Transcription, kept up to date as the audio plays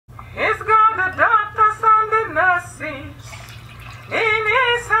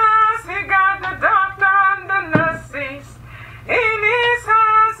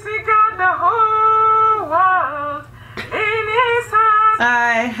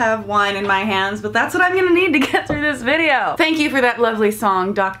have wine in my hands, but that's what I'm gonna need to get through this video. Thank you for that lovely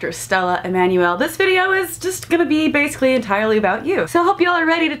song, Dr. Stella Immanuel. This video is just gonna be basically entirely about you. So I hope y'all are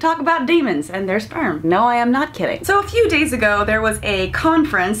ready to talk about demons and their sperm. No, I am not kidding. So a few days ago, there was a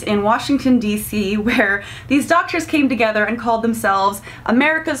conference in Washington, D.C. where these doctors came together and called themselves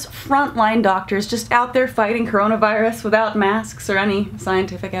America's frontline doctors, just out there fighting coronavirus without masks or any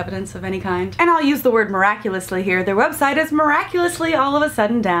scientific evidence of any kind. And I'll use the word miraculously here. Their website is miraculously all of a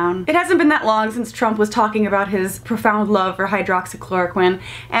sudden down. It hasn't been that long since Trump was talking about his profound love for hydroxychloroquine,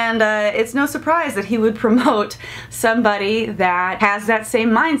 and it's no surprise that he would promote somebody that has that same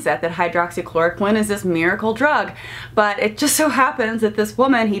mindset that hydroxychloroquine is this miracle drug. But it just so happens that this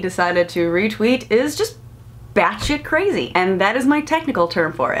woman he decided to retweet is just batshit crazy, and that is my technical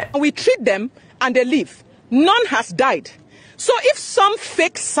term for it. We treat them and they live. None has died. So if some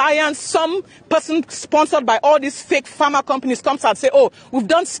fake science, some person sponsored by all these fake pharma companies comes and say, oh, we've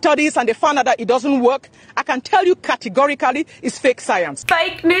done studies and they found out that it doesn't work, I can tell you categorically it's fake science.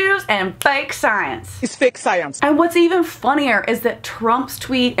 Fake news and fake science. It's fake science. And what's even funnier is that Trump's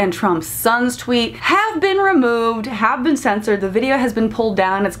tweet and Trump's son's tweet have been removed, have been censored. The video has been pulled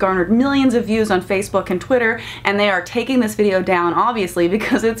down. It's garnered millions of views on Facebook and Twitter, and they are taking this video down, obviously,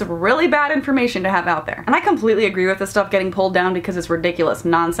 because it's really bad information to have out there. And I completely agree with this stuff getting pulled down because it's ridiculous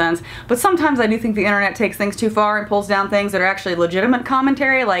nonsense, but sometimes I do think the internet takes things too far and pulls down things that are actually legitimate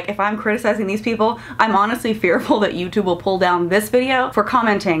commentary. Like, if I'm criticizing these people, I'm honestly fearful that YouTube will pull down this video for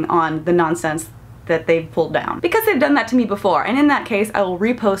commenting on the nonsense that they've pulled down, because they've done that to me before. And in that case, I will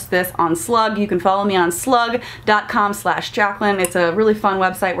repost this on Slug. You can follow me on slug.com/Jacqueline. It's a really fun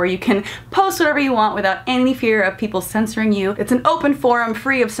website where you can post whatever you want without any fear of people censoring you. It's an open forum,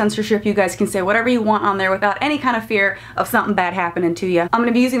 free of censorship. You guys can say whatever you want on there without any kind of fear of something bad happening to you. I'm going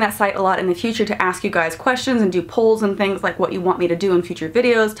to be using that site a lot in the future to ask you guys questions and do polls and things like what you want me to do in future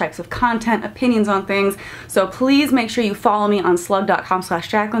videos, types of content, opinions on things. So please make sure you follow me on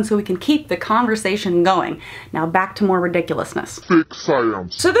slug.com/Jacqueline so we can keep the conversation going. Now back to more ridiculousness. Fake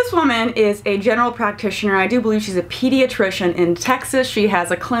science. So this woman is a general practitioner. I do believe she's a pediatrician in Texas. She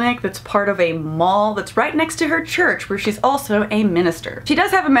has a clinic that's part of a mall that's right next to her church, where she's also a minister. She does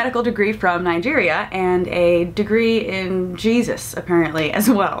have a medical degree from Nigeria and a degree in Jesus, apparently, as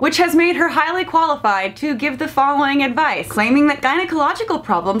well, which has made her highly qualified to give the following advice, claiming that gynecological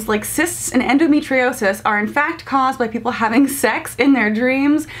problems like cysts and endometriosis are in fact caused by people having sex in their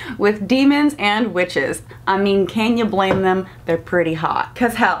dreams with demons and witches. I mean, can you blame them? They're pretty hot.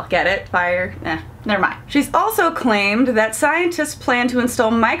 Cause hell, get it? Fire? Never mind. She's also claimed that scientists plan to install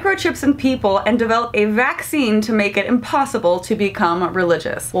microchips in people and develop a vaccine to make it impossible to become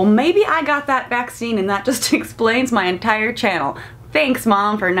religious. Well, maybe I got that vaccine and that just explains my entire channel. Thanks,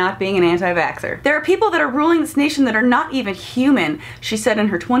 Mom, for not being an anti-vaxxer. There are people that are ruling this nation that are not even human, she said in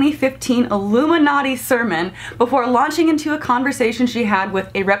her 2015 Illuminati sermon before launching into a conversation she had with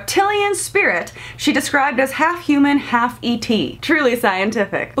a reptilian spirit she described as half human, half ET. Truly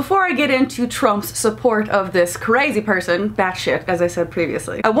scientific. Before I get into Trump's support of this crazy person, batshit, as I said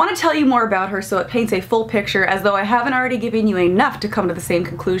previously, I want to tell you more about her so it paints a full picture, as though I haven't already given you enough to come to the same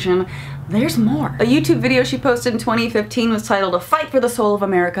conclusion. There's more. A YouTube video she posted in 2015 was titled, "A Fight for the Soul of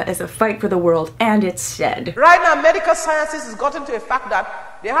America is a Fight for the World," and it said, Right now, medical sciences has gotten to a fact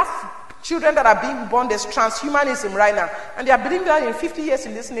that they have children that are being born, there's transhumanism right now, and they are believing that in 50 years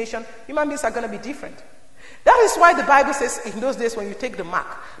in this nation, human beings are going to be different. That is why the Bible says in those days when you take the mark,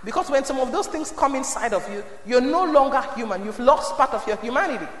 because when some of those things come inside of you, you're no longer human. You've lost part of your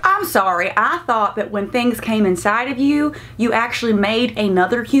humanity. I'm sorry, I thought that when things came inside of you, you actually made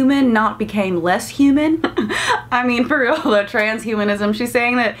another human, not became less human. I mean, for real though, transhumanism, she's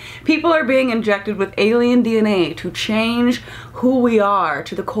saying that people are being injected with alien DNA to change who we are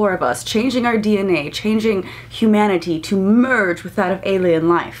to the core of us, changing our DNA, changing humanity to merge with that of alien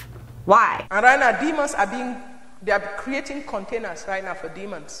life. Why? And right now, demons are they are creating containers right now for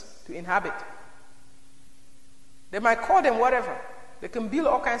demons to inhabit. They might call them whatever. They can build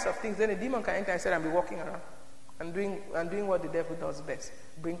all kinds of things. Then a demon can enter inside and be walking around and doing what the devil does best,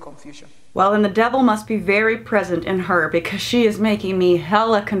 bring confusion. Well, then the devil must be very present in her, because she is making me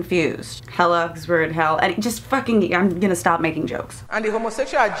hella confused. Hella is word hell. And just fucking, I'm gonna stop making jokes. And the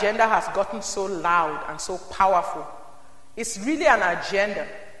homosexual agenda has gotten so loud and so powerful. It's really an agenda.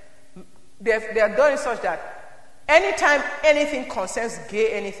 They are doing such that anytime anything concerns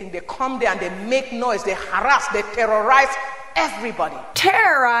gay anything, they come there and they make noise, they harass, they terrorize everybody.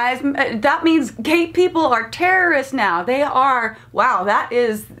 Terrorize? That means gay people are terrorists now. They are, wow, that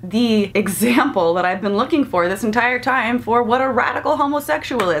is the example that I've been looking for this entire time for what a radical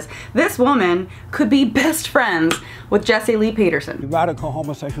homosexual is. This woman could be best friends with Jesse Lee Peterson. Radical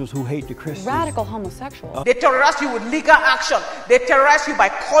homosexuals who hate the Christians. Radical homosexuals. They terrorize you with legal action. They terrorize you by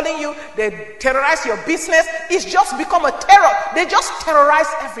calling you. They terrorize your business. It's just become a terror. They just terrorize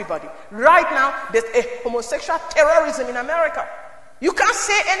everybody. Right now, there's a homosexual terrorism in America. You can't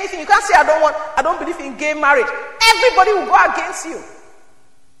say anything. You can't say, I don't believe in gay marriage. Everybody will go against you.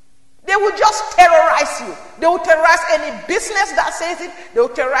 They will just terrorize you. They will terrorize any business that says it. They will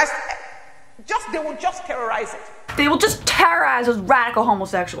terrorize, they will just terrorize it. They will just terrorize those radical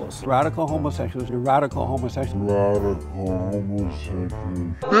homosexuals. Radical homosexuals. Radical homosexuals. Radical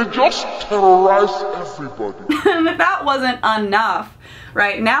homosexuals. They just terrorize everybody. And if that wasn't enough,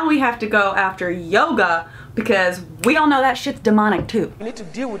 right, now we have to go after yoga, because we all know that shit's demonic too. We need to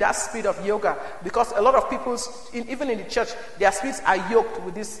deal with that spirit of yoga, because a lot of people, even in the church, their spirits are yoked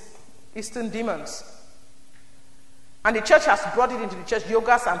with these Eastern demons. And the church has brought it into the church,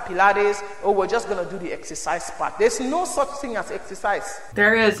 yogas and Pilates. Oh, we're just going to do the exercise part. There's no such thing as exercise.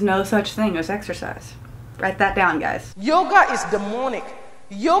 There is no such thing as exercise. Write that down, guys. Yoga is demonic.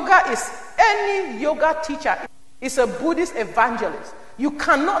 Yoga is, any yoga teacher is a Buddhist evangelist. You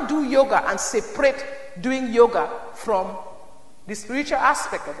cannot do yoga and separate doing yoga from the spiritual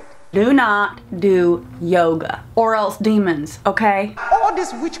aspect of it. Do not do yoga, or else demons, okay? All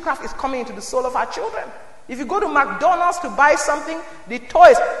this witchcraft is coming into the soul of our children. If you go to McDonald's to buy something, the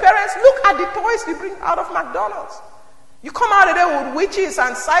toys, parents, look at the toys you bring out of McDonald's. You come out of there with witches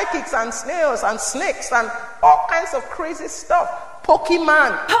and psychics and snails and snakes and all kinds of crazy stuff.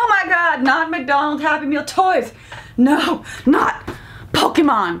 Pokemon. Oh my God, not McDonald's Happy Meal toys. No, not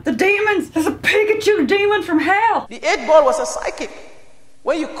Pokemon. The demons, there's a Pikachu demon from hell. The 8-ball was a psychic.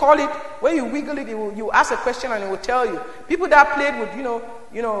 When you call it, when you wiggle it, you ask a question and it will tell you. People that played with,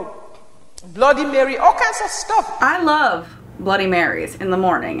 you know, Bloody Mary, all kinds of stuff. I love Bloody Marys in the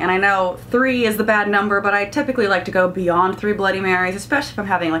morning, and I know 3 is the bad number, but I typically like to go beyond 3 Bloody Marys, especially if I'm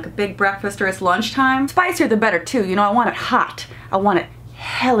having like a big breakfast or it's lunchtime. Spicier the better too, you know, I want it hot. I want it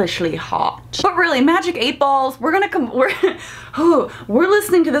hellishly hot. But really, magic 8 balls, we're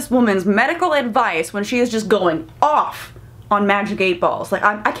listening to this woman's medical advice when she is just going off on magic 8 balls. Like,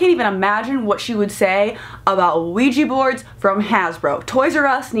 I can't even imagine what she would say about Ouija boards from Hasbro. Toys R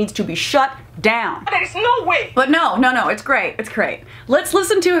Us needs to be shut down. There is no way. But no, it's great, it's great. Let's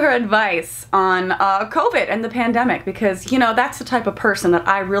listen to her advice on COVID and the pandemic, because, you know, that's the type of person that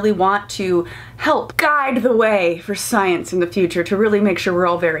I really want to help guide the way for science in the future to really make sure we're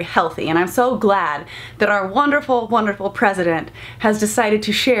all very healthy. And I'm so glad that our wonderful, wonderful president has decided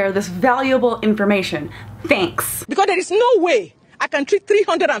to share this valuable information. Thanks. Because there is no way I can treat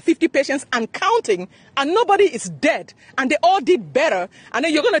 350 patients and counting, and nobody is dead, and they all did better, and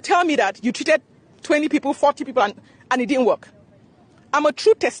then you're going to tell me that you treated 20 people, 40 people, and it didn't work. I'm a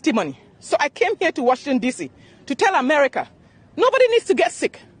true testimony. So I came here to Washington, D.C. to tell America, nobody needs to get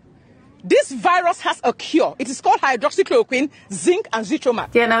sick. This virus has a cure. It is called hydroxychloroquine, zinc, and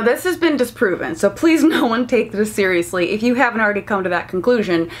zithromax. Yeah, no, this has been disproven, so please no one take this seriously. If you haven't already come to that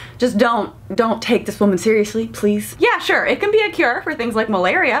conclusion, just don't take this woman seriously, please. Yeah, sure, it can be a cure for things like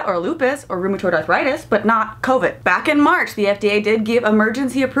malaria or lupus or rheumatoid arthritis, but not COVID. Back in March, the FDA did give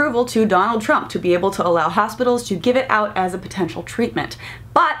emergency approval to Donald Trump to be able to allow hospitals to give it out as a potential treatment.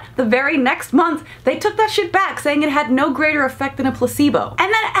 But the very next month, they took that shit back, saying it had no greater effect than a placebo.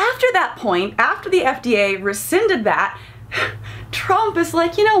 And then after that point, after the FDA rescinded that, Trump is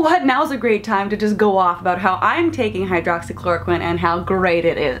like, you know what, now's a great time to just go off about how I'm taking hydroxychloroquine and how great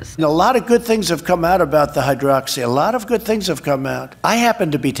it is. And a lot of good things have come out about the hydroxy. A lot of good things have come out. I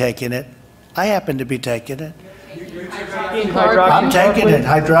happen to be taking it. I'm taking it,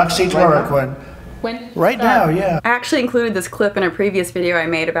 hydroxychloroquine. Right now, yeah. I actually included this clip in a previous video I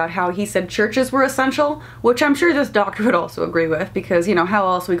made about how he said churches were essential, which I'm sure this doctor would also agree with, because, you know, how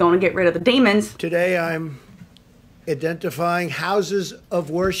else are we going to get rid of the demons? Today I'm identifying houses of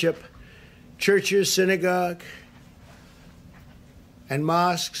worship, churches, synagogue, and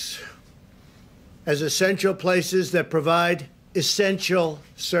mosques as essential places that provide essential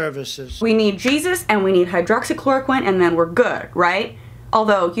services. We need Jesus and we need hydroxychloroquine and then we're good, right?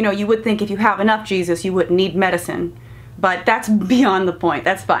 Although, you know, you would think if you have enough Jesus, you wouldn't need medicine. But that's beyond the point.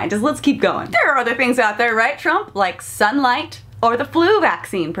 That's fine. Just let's keep going. There are other things out there, right, Trump? Like sunlight or the flu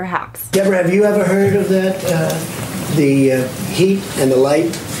vaccine, perhaps. Deborah, have you ever heard of that? The heat and the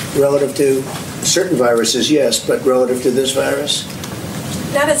light relative to certain viruses, yes, but relative to this virus?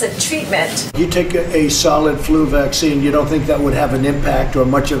 not as a treatment. You take a solid flu vaccine, you don't think that would have an impact or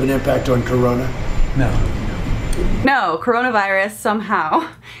much of an impact on corona? No, coronavirus somehow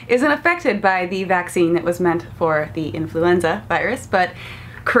isn't affected by the vaccine that was meant for the influenza virus, but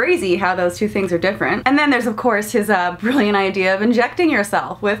crazy how those two things are different. And then there's of course his brilliant idea of injecting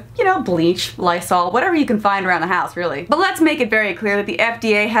yourself with, you know, bleach, Lysol, whatever you can find around the house really. But let's make it very clear that the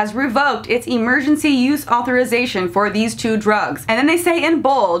FDA has revoked its emergency use authorization for these two drugs. And then they say in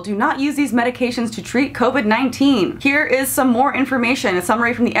bold, do not use these medications to treat COVID-19. Here is some more information, a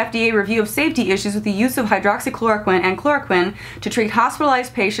summary from the FDA review of safety issues with the use of hydroxychloroquine and chloroquine to treat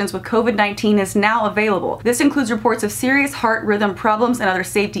hospitalized patients with COVID-19 is now available. This includes reports of serious heart rhythm problems and other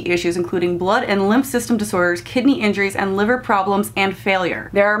safety issues, including blood and lymph system disorders, kidney injuries, and liver problems and failure.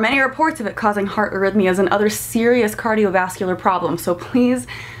 There are many reports of it causing heart arrhythmias and other serious cardiovascular problems, so please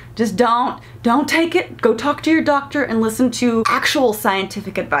just don't take it. Go talk to your doctor and listen to actual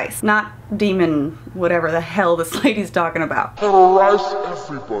scientific advice, not demon whatever the hell this lady's talking about. Terrorize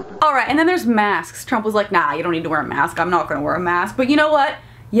everybody. Alright, and then there's masks. Trump was like, nah, you don't need to wear a mask. I'm not gonna wear a mask. But you know what?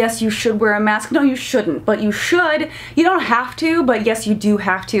 Yes, you should wear a mask. No, you shouldn't, but you should. You don't have to, but yes, you do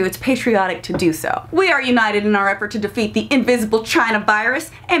have to. It's patriotic to do so. We are united in our effort to defeat the invisible China virus,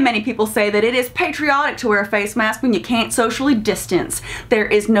 and many people say that it is patriotic to wear a face mask when you can't socially distance. There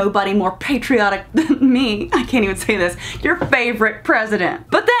is nobody more patriotic than me. I can't even say this. Your favorite president.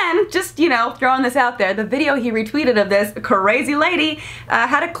 But then, just, you know, throwing this out there, the video he retweeted of this crazy lady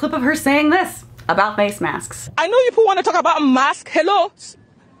had a clip of her saying this about face masks. I know people want to talk about mask. Hello?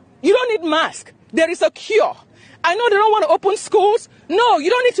 You don't need mask. There is a cure. I know they don't want to open schools. No, you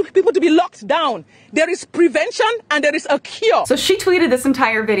don't need people to be locked down. There is prevention and there is a cure. So she tweeted this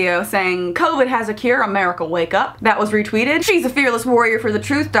entire video saying, COVID has a cure, America wake up. That was retweeted. She's a fearless warrior for the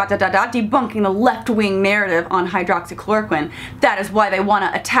truth, ... debunking the left-wing narrative on hydroxychloroquine. That is why they want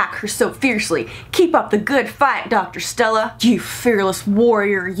to attack her so fiercely. Keep up the good fight, Dr. Stella. You fearless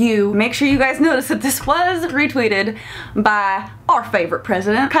warrior, you. Make sure you guys notice that this was retweeted by our favorite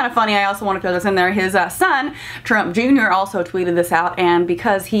president. Kind of funny, I also want to throw this in there. His son, Trump Jr., also tweeted this out, and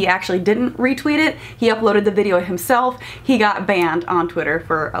because he actually didn't retweet it, he uploaded the video himself. He got banned on Twitter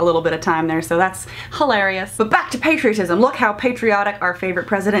for a little bit of time there, so that's hilarious. But back to patriotism. Look how patriotic our favorite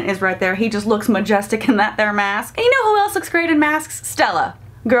president is right there. He just looks majestic in that there mask. And you know who else looks great in masks? Stella.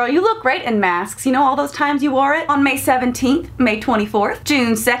 Girl, you look great in masks. You know all those times you wore it? On May 17th, May 24th,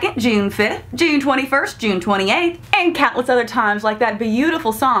 June 2nd, June 5th, June 21st, June 28th, and countless other times like that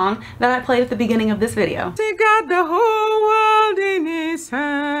beautiful song that I played at the beginning of this video. He got the whole world in his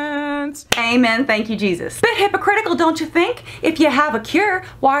hands. Amen, thank you Jesus. Bit hypocritical, don't you think? If you have a cure,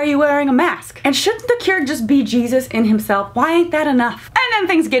 why are you wearing a mask? And shouldn't the cure just be Jesus in himself? Why ain't that enough? And then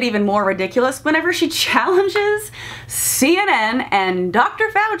things get even more ridiculous whenever she challenges CNN and Dr.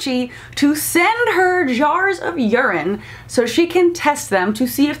 Fauci to send her jars of urine so she can test them to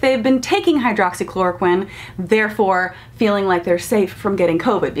see if they've been taking hydroxychloroquine, therefore feeling like they're safe from getting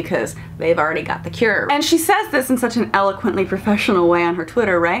COVID because they've already got the cure. And she says this in such an eloquently professional way on her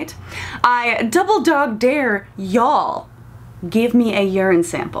Twitter, right? I double dog dare y'all give me a urine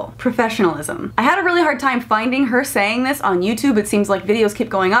sample. Professionalism. I had a really hard time finding her saying this on YouTube. It seems like videos keep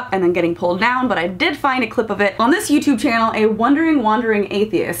going up and then getting pulled down, but I did find a clip of it on this YouTube channel, A Wandering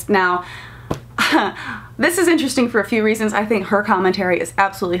Atheist. Now, this is interesting for a few reasons. I think her commentary is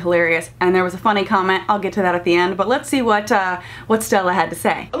absolutely hilarious, and there was a funny comment. I'll get to that at the end, but let's see what Stella had to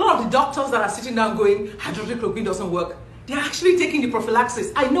say. A lot of the doctors that are sitting down going, hydroxychloroquine doesn't work, they're actually taking the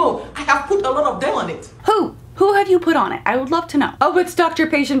prophylaxis. I know, I have put a lot of them on it. Who? Who have you put on it? I would love to know. Oh, it's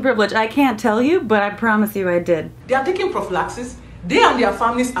doctor-patient privilege. I can't tell you, but I promise you I did. They are taking prophylaxis. They and their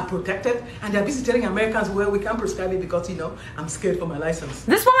families are protected, and they're busy telling Americans, well, we can't prescribe it because, you know, I'm scared for my license.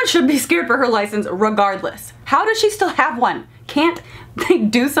 This woman should be scared for her license regardless. How does she still have one? Can't they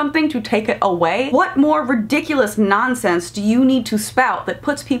do something to take it away? What more ridiculous nonsense do you need to spout that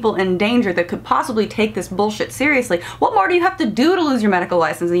puts people in danger that could possibly take this bullshit seriously? What more do you have to do to lose your medical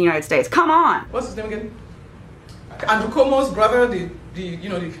license in the United States? Come on. What's his name again? Andrew Cuomo's brother, the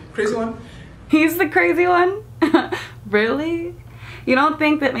crazy one? He's the crazy one? Really? You don't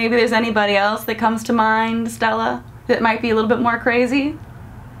think that maybe there's anybody else that comes to mind, Stella, that might be a little bit more crazy?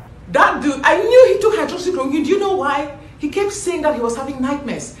 That dude, I knew he took hydroxychloroquine. Do you know why? He kept saying that he was having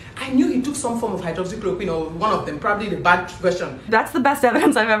nightmares. I knew he took some form of hydroxychloroquine, or one of them, probably the bad version. That's the best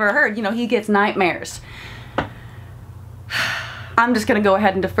evidence I've ever heard. You know, he gets nightmares. I'm just gonna go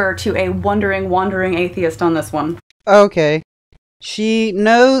ahead and defer to a wandering atheist on this one. Okay. She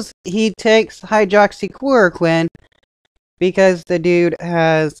knows he takes hydroxychloroquine because the dude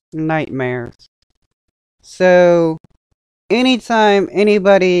has nightmares. So, anytime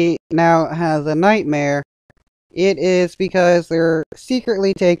anybody now has a nightmare, it is because they're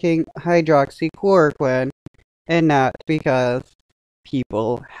secretly taking hydroxychloroquine and not because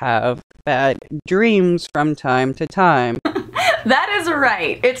people have bad dreams from time to time. That is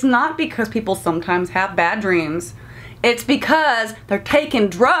right. It's not because people sometimes have bad dreams. It's because they're taking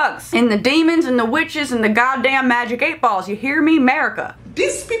drugs. And the demons and the witches and the goddamn magic 8 balls. You hear me, America?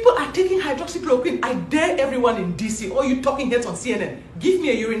 These people are taking hydroxychloroquine. I dare everyone in DC, all you talking heads on CNN, give me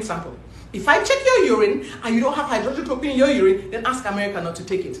a urine sample. If I check your urine and you don't have hydroxychloroquine in your urine, then ask America not to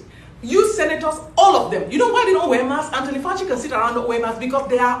take it. You senators, all of them. You know why they don't wear masks? Anthony Fauci can sit around not wear masks because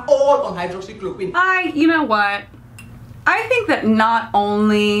they are all on hydroxychloroquine. You know what? I think that not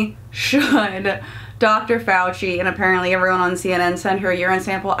only should Dr. Fauci and apparently everyone on CNN send her a urine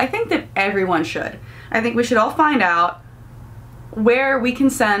sample, I think that everyone should. I think we should all find out where we can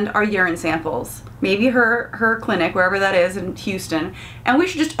send our urine samples. Maybe her clinic, wherever that is in Houston, and we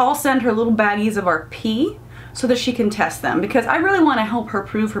should just all send her little baggies of our pee so that she can test them, because I really want to help her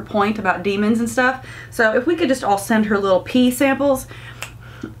prove her point about demons and stuff. So if we could just all send her little pee samples,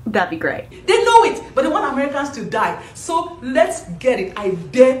 that'd be great. They know it, but they want Americans to die. So let's get it. I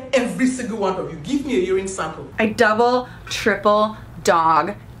dare every single one of you. Give me a urine sample. I double, triple,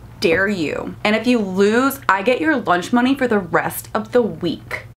 dog dare you. And if you lose, I get your lunch money for the rest of the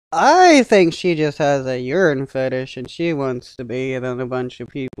week. I think she just has a urine fetish and she wants to be in a bunch of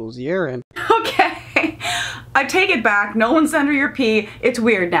people's urine. Okay. I take it back. No one send her your pee. It's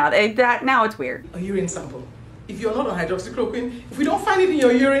weird now. Now it's weird. A urine sample. If you're not on hydroxychloroquine, if we don't find it in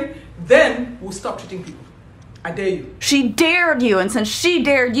your urine, then we'll stop treating people. I dare you. She dared you, and since she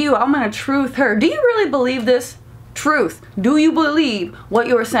dared you, I'm gonna truth her. Do you really believe this? Truth. Do you believe what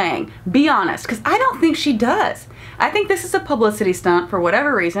you're saying? Be honest, because I don't think she does. I think this is a publicity stunt for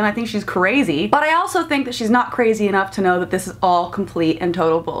whatever reason. I think she's crazy, but I also think that she's not crazy enough to know that this is all complete and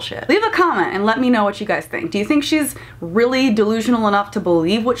total bullshit. Leave a comment and let me know what you guys think. Do you think she's really delusional enough to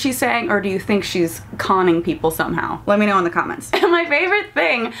believe what she's saying, or do you think she's conning people somehow? Let me know in the comments. And my favorite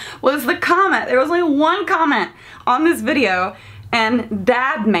thing was the comment. There was only one comment on this video, and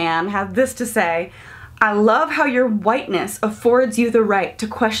Dad Man had this to say: I love how your whiteness affords you the right to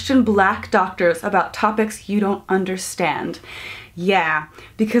question black doctors about topics you don't understand. Yeah,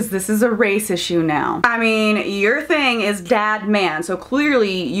 because this is a race issue now. I mean, your thing is Dad Man, so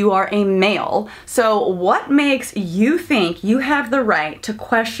clearly you are a male. So what makes you think you have the right to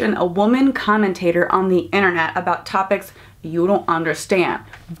question a woman commentator on the internet about topics you don't understand?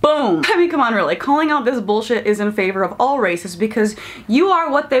 Boom! I mean, come on, really. Calling out this bullshit is in favor of all races because you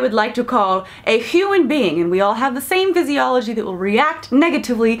are what they would like to call a human being, and we all have the same physiology that will react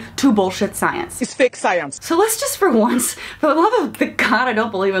negatively to bullshit science. It's fake science. So let's just for once, for the love of the God I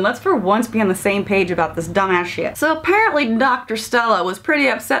don't believe in, let's for once be on the same page about this dumbass shit. So apparently Dr. Stella was pretty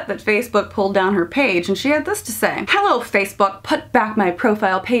upset that Facebook pulled down her page, and she had this to say: Hello Facebook, put back my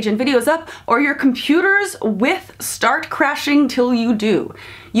profile page and videos up, or your computers with start crashing till you do.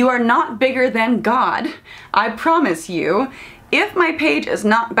 You are not bigger than God. I promise you, if my page is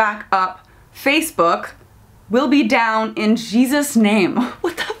not back up, Facebook will be down in Jesus' name.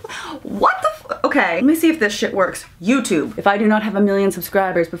 What the okay, let me see if this shit works. YouTube, if I do not have 1 million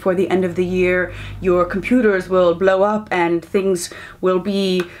subscribers before the end of the year, your computers will blow up and things will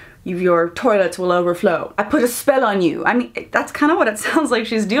be, your toilets will overflow. I put a spell on you. I mean, that's kind of what it sounds like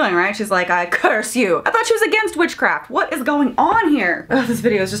she's doing, right? She's like, I curse you. I thought she was against witchcraft. What is going on here? Oh, this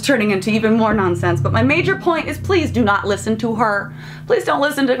video is just turning into even more nonsense, but my major point is please do not listen to her. Please don't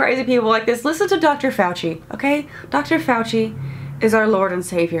listen to crazy people like this. Listen to Dr. Fauci, okay? Dr. Fauci is our Lord and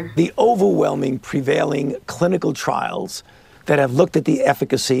Savior. The overwhelming prevailing clinical trials that have looked at the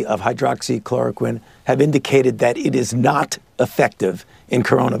efficacy of hydroxychloroquine have indicated that it is not effective in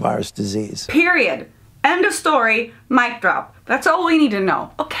coronavirus disease. Period. End of story. Mic drop. That's all we need to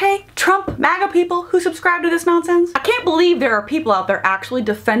know. Okay? Trump, MAGA people who subscribe to this nonsense? I can't believe there are people out there actually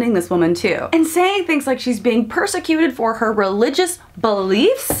defending this woman too, and saying things like she's being persecuted for her religious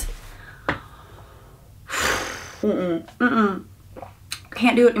beliefs?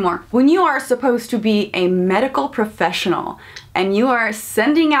 Can't do it anymore. When you are supposed to be a medical professional and you are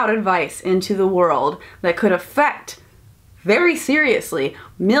sending out advice into the world that could affect very seriously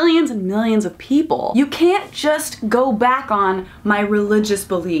millions and millions of people, you can't just go back on my religious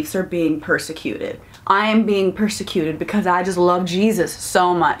beliefs are being persecuted. I am being persecuted because I just love Jesus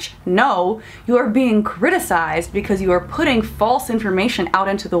so much. No, you are being criticized because you are putting false information out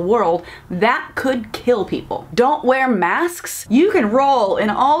into the world that could kill people. Don't wear masks. You can roll in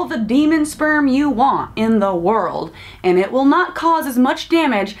all the demon sperm you want in the world, and it will not cause as much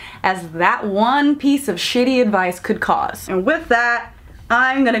damage as that one piece of shitty advice could cause. And with that,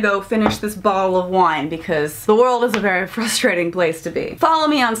 I'm gonna go finish this bottle of wine because the world is a very frustrating place to be. Follow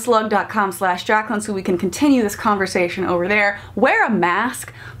me on slug.com/Jacqueline so we can continue this conversation over there. Wear a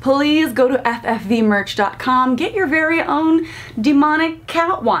mask. Please go to ffvmerch.com. Get your very own demonic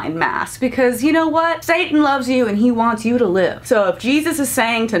cat wine mask because you know what? Satan loves you and he wants you to live. So if Jesus is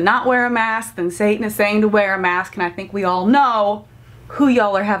saying to not wear a mask, then Satan is saying to wear a mask, and I think we all know who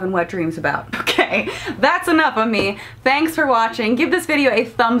y'all are having wet dreams about. Okay, that's enough of me. Thanks for watching. Give this video a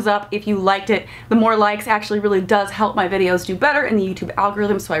thumbs up if you liked it. The more likes actually really does help my videos do better in the YouTube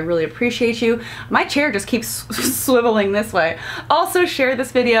algorithm, so I really appreciate you. My chair just keeps swiveling this way. Also share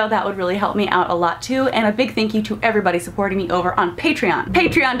this video, that would really help me out a lot too, and a big thank you to everybody supporting me over on Patreon.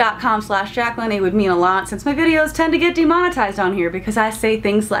 Patreon.com/Jacqueline, it would mean a lot since my videos tend to get demonetized on here because I say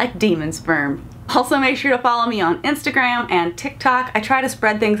things like demon sperm. Also make sure to follow me on Instagram and TikTok. I try to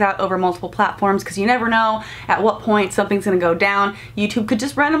spread things out over multiple platforms because you never know at what point something's gonna go down. YouTube could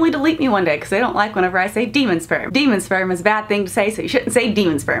just randomly delete me one day because they don't like whenever I say demon sperm. Demon sperm is a bad thing to say, so you shouldn't say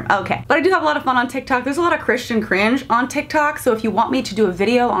demon sperm. Okay. But I do have a lot of fun on TikTok. There's a lot of Christian cringe on TikTok, so if you want me to do a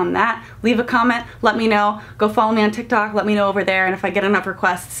video on that, leave a comment, let me know. Go follow me on TikTok, let me know over there, and if I get enough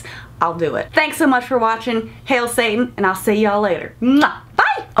requests, I'll do it. Thanks so much for watching. Hail Satan, and I'll see y'all later. Mwah!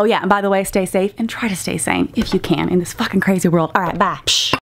 Bye! Oh yeah, and by the way, stay safe and try to stay sane if you can in this fucking crazy world. All right, bye. Psh.